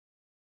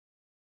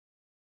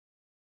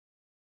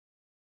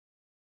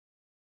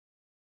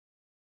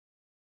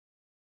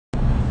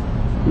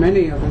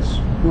many of us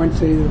went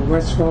to either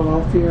West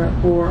Philadelphia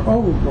or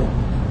Overbrook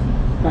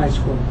High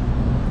School,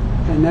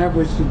 and that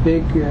was the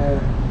big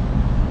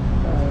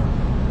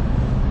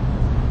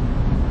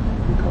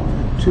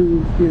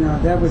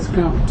that was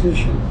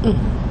competition.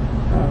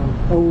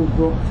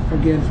 Overbrook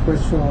against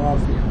West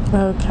Philadelphia.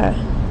 Okay.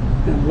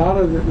 And a lot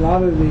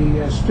of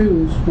the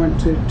students went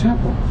to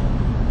Temple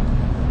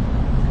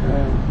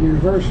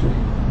University.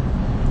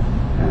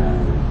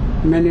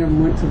 Many of them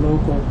went to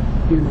local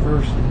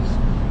universities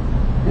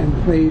and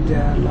played.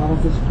 A lot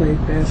of us played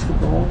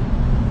basketball,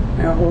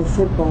 or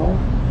football,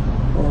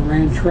 or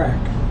ran track.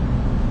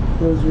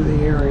 Those were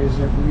the areas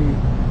that we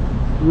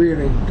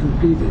really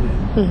competed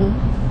in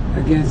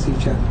against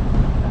each other.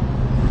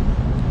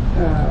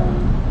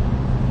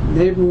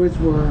 Neighborhoods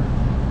were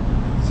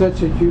such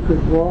that you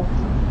could walk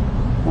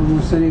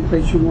almost any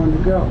place you wanted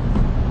to go.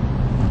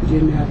 You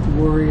didn't have to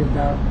worry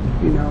about,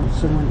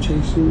 someone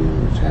chasing you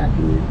or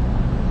attacking you.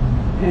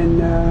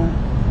 And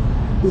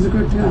it was a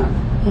good time.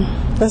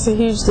 That's a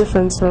huge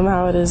difference from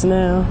how it is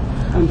now.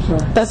 I'm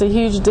sorry? That's a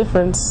huge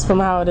difference from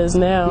how it is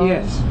now.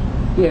 Yes.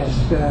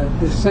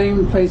 The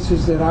same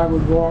places that I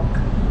would walk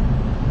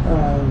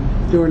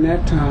during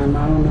that time,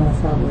 I don't know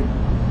if I would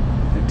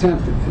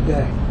attempt it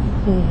today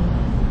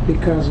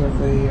because of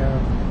the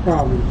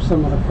problems,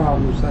 some of the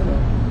problems that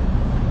are.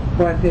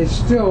 But there's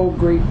still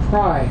great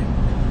pride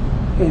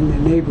in the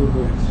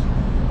neighborhoods.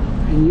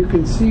 And you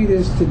can see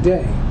this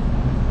today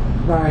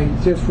by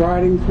just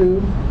riding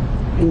through,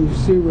 and you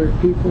see where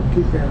people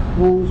keep their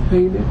homes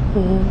painted.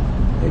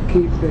 They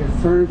keep their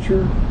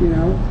furniture,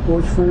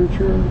 porch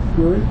furniture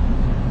good.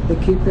 They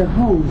keep their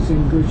homes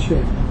in good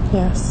shape.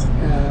 Yes.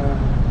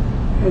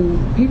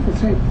 And people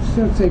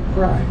still take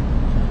pride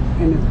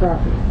in their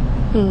property,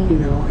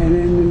 and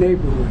in the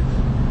neighborhoods.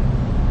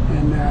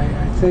 And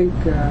I think,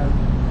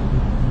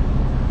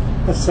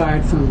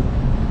 aside from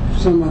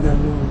some of the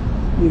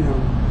little,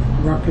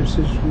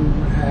 ruckuses we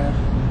would have,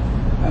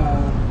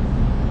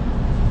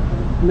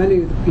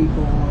 many of the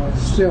people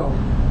still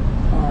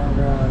are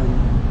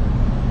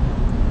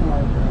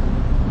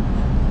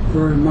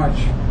very much,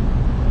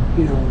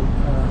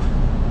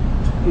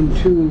 in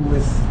tune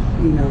with,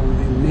 the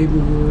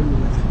neighborhood,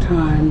 with the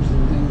times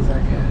and things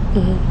like that.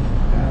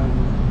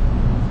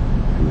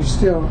 And we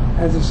still,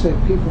 as I said,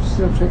 people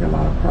still take a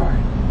lot of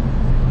pride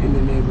in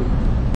the neighborhood.